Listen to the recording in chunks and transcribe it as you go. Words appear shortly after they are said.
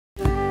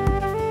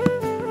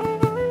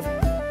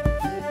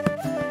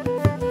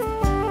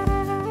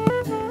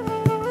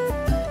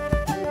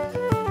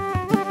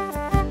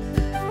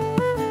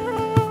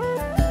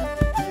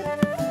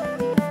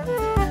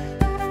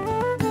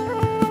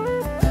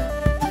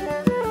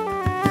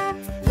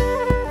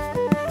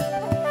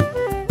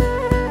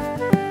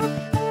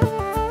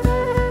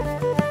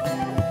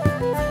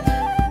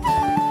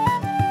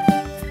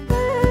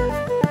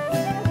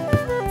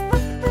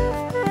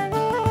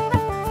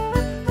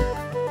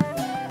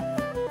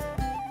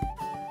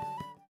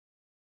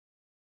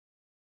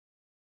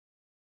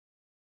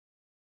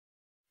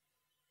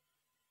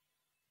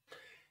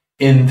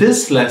In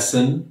this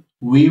lesson,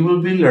 we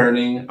will be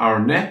learning our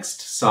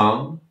next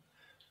song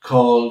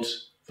called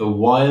The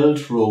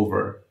Wild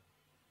Rover.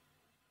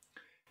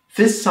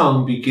 This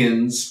song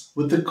begins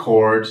with the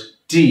chord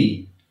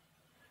D,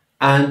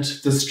 and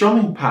the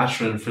strumming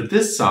pattern for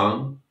this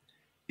song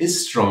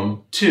is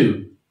strum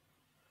 2,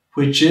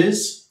 which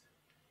is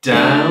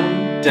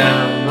down,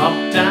 down,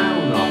 up,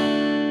 down, up.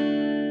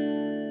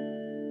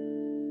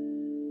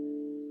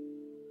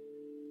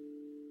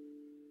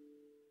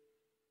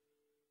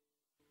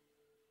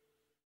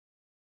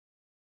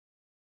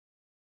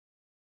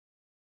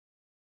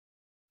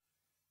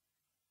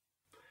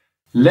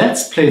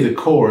 Let's play the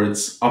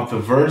chords of the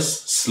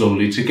verse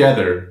slowly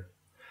together,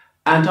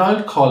 and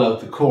I'll call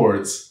out the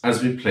chords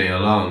as we play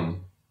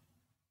along.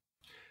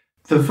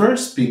 The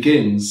verse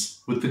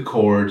begins with the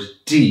chord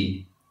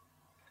D,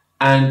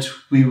 and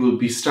we will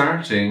be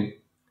starting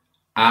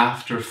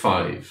after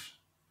 5.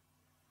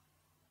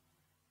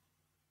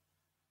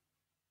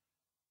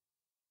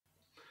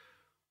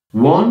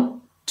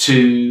 One,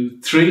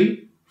 2,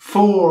 3,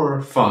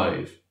 4,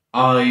 5.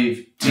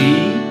 I've D,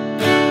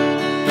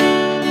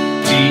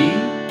 D,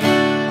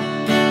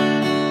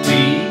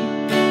 D,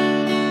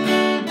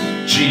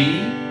 G,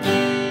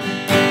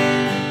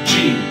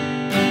 G,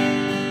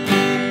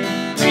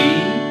 D,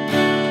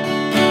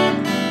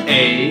 A,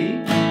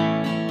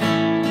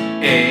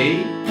 D,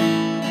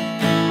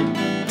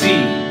 D,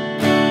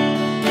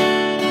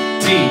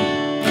 D,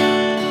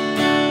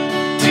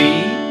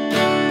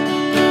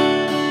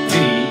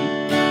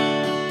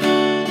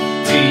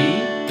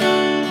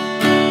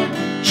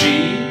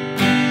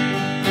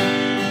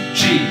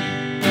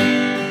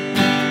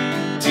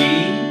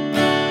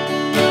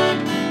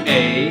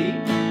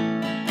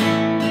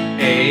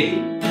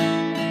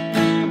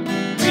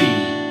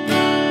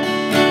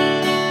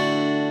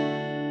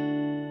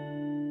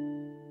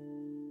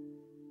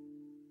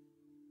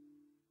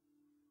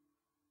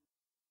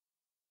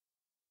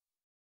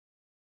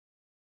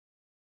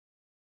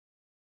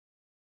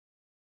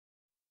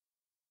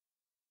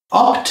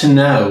 Up to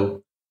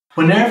now,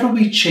 whenever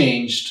we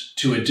changed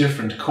to a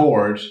different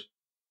chord,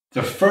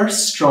 the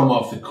first strum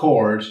of the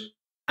chord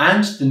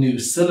and the new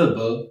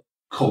syllable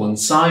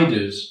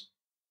coincided.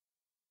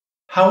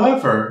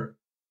 However,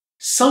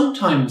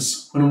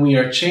 sometimes when we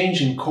are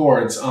changing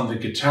chords on the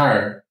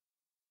guitar,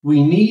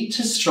 we need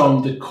to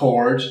strum the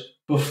chord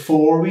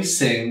before we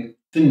sing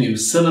the new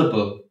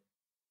syllable.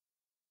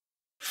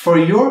 For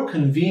your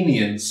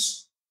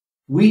convenience,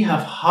 we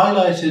have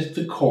highlighted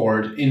the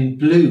chord in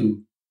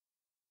blue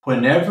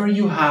whenever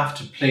you have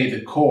to play the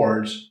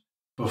chord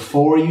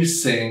before you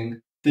sing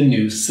the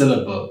new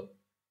syllable.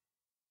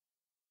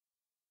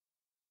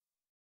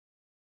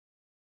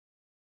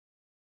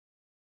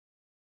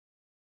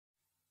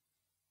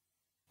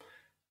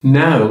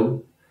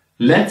 Now,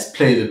 let's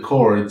play the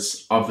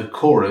chords of the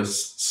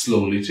chorus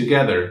slowly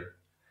together,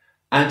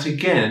 and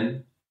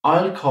again,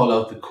 I'll call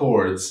out the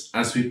chords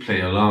as we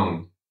play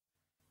along.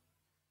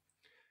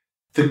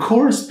 The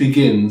chorus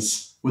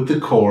begins with the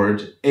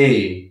chord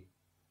A,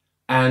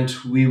 and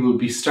we will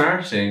be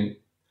starting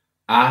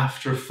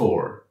after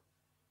 4.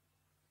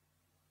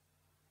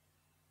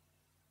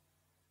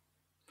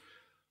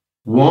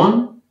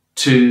 1,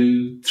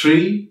 2,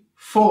 3,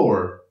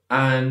 4,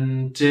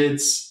 and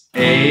it's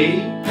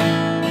A,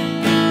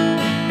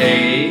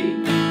 A,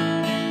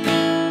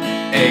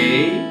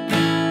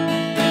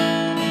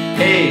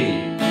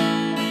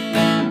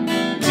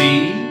 D,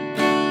 D,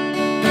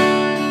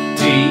 G, G,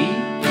 D,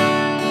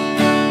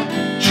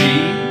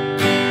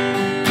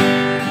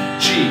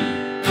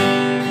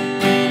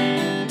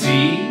 D,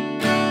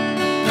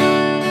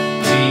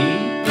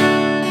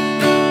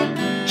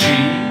 G,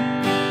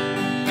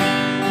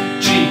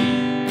 G,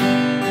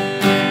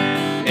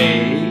 A,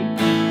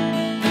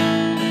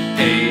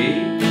 D,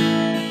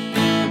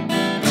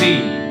 D.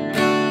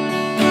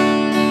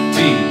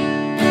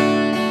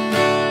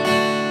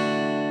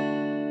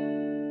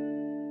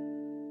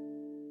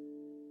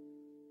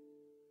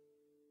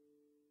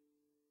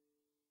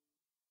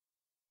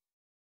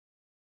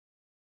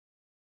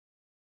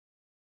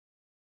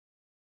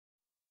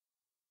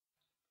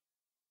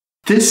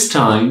 This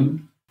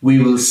time, we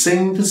will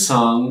sing the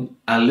song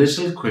a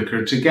little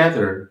quicker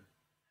together,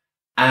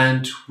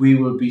 and we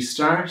will be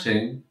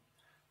starting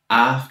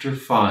after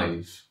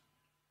 5.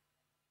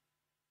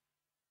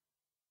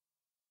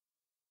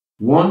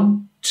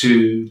 1,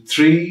 2,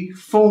 3,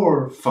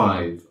 4,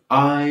 5.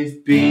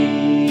 I've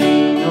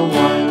been a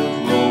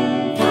wild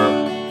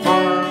rover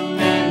for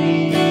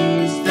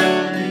many's the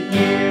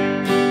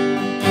year,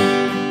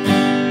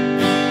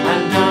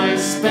 and I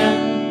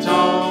spent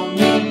all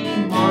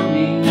me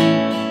money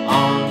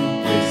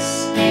on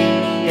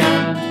whiskey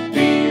and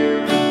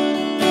beer,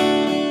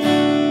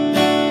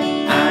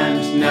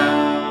 and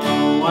now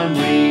I'm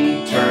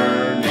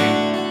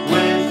returning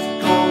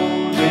with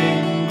gold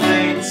in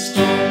great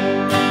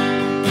store,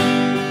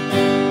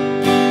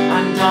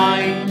 and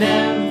I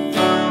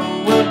never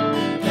will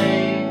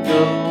pay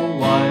the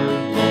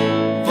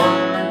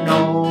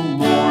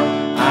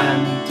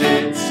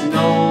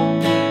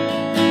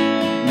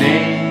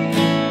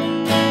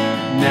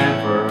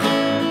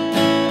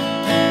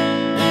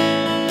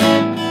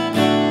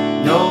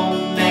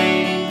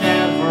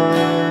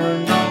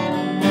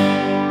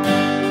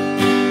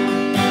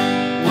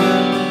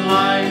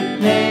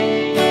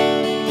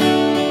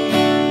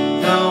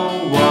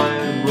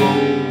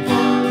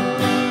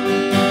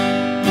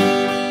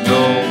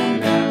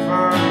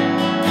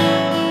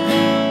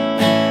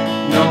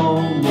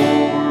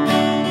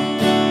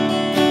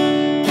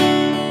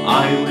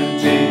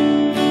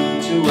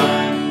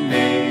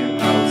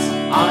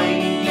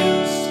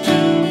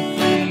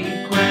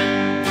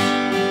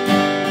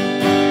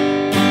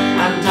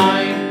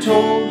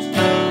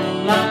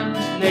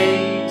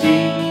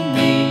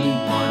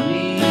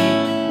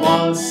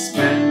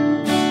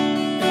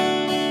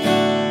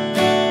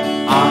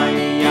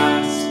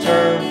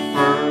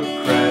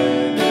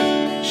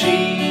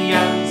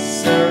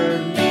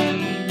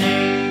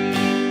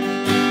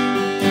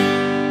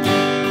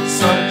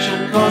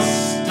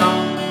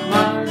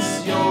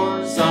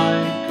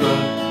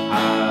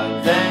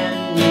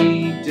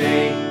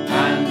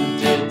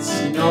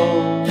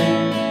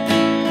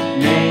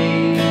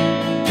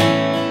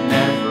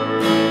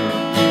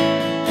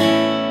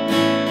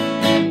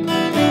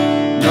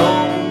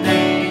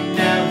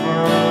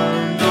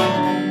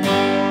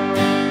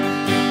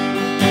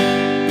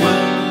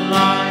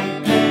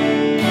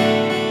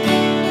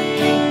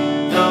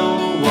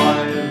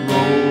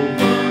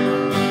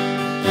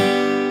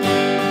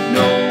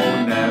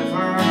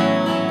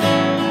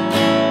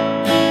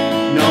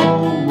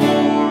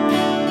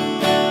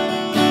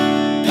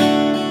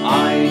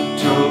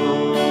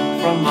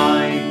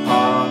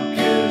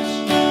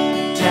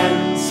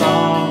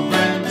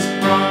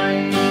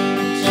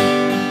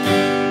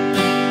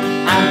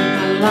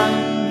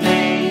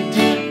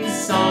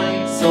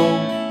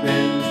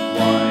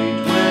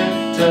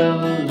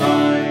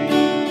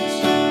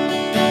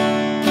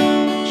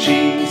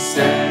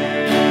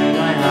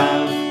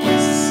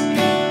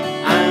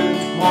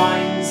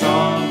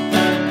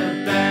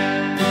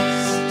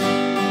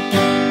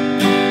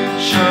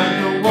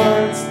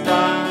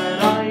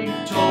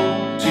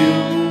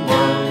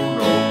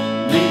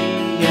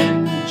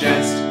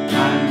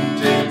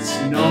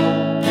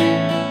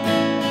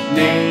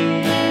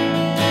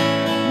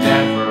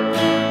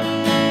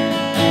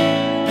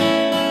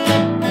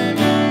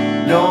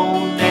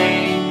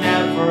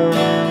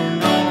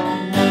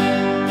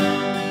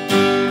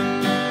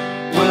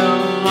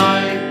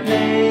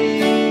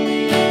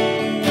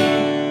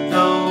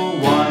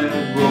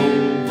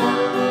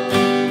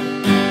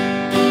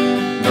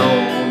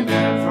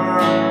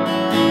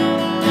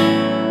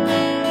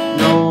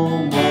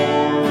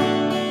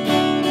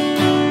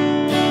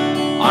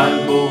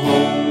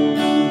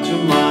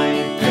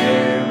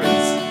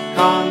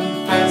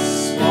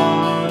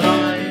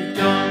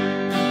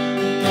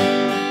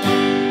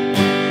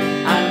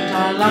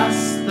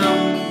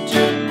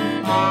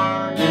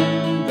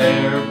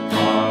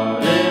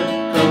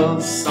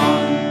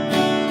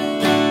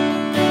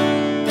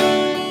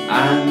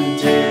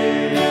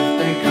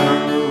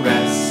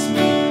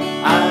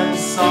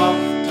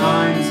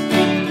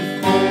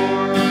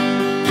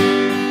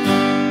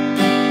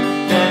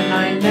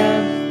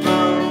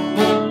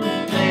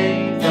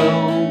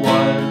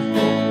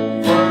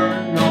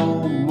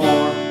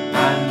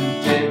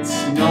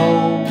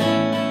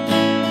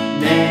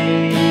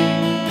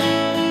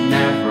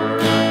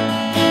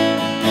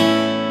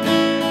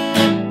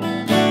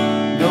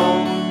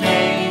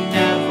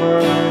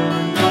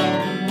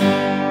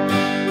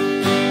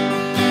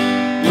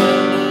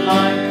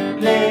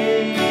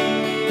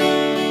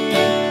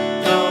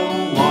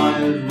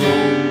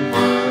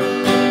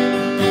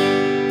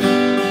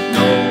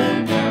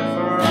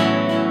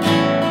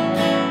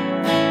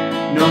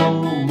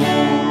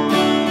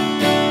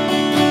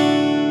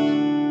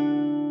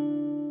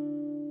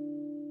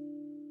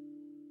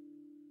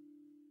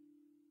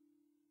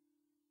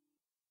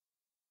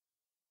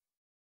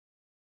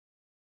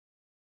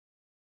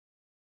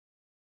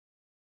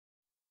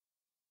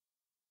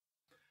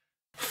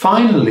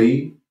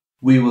Finally,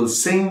 we will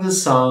sing the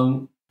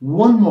song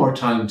one more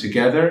time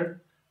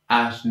together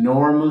at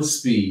normal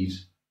speed,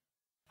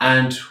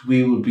 and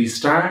we will be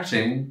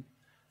starting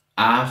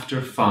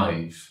after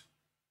 5.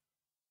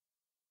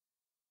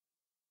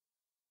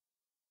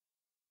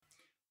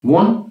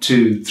 1,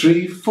 2,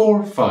 3,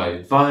 4,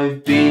 5.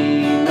 I've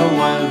been a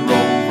wild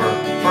rover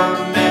for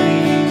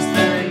many's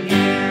the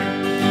year,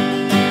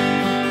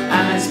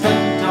 and I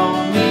spent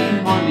all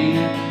me money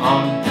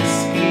on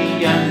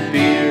whiskey and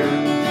beer,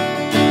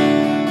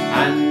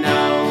 and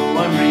now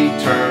I'm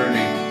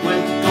returning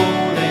with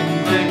gold in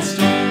great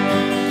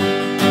store,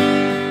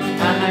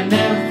 and I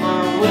never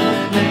will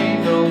play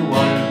the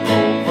wild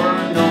rover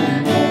no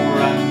more,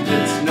 and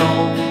it's no,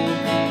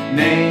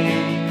 nay,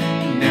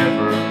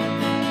 never.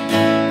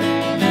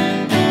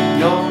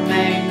 No,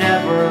 nay,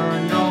 never,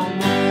 no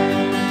more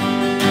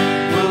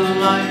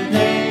will I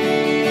play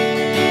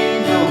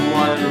the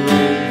wild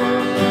rover.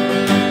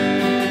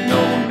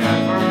 No,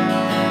 never,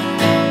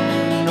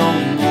 no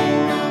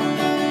more.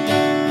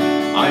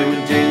 I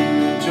went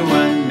into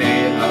a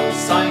nail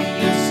house I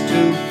used to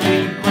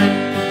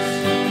frequent,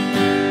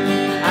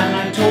 and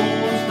I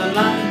told the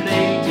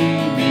landlady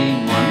me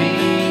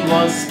money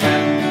was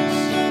spent.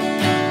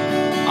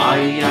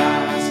 I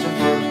asked her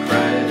for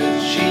credit,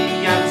 she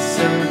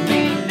answered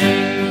me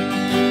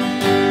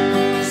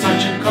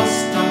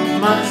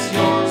as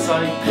yours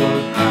I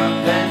could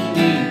have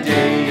any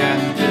day,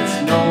 and it's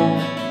no,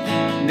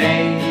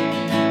 nay,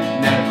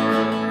 never.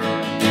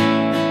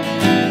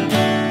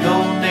 No,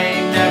 nay,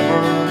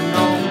 never,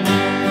 no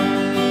more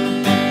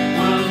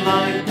will I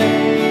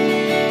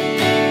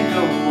play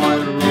the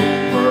wild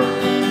rover.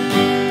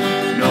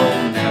 No,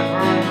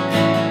 never,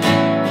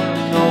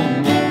 no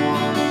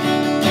more.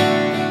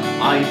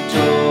 I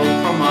told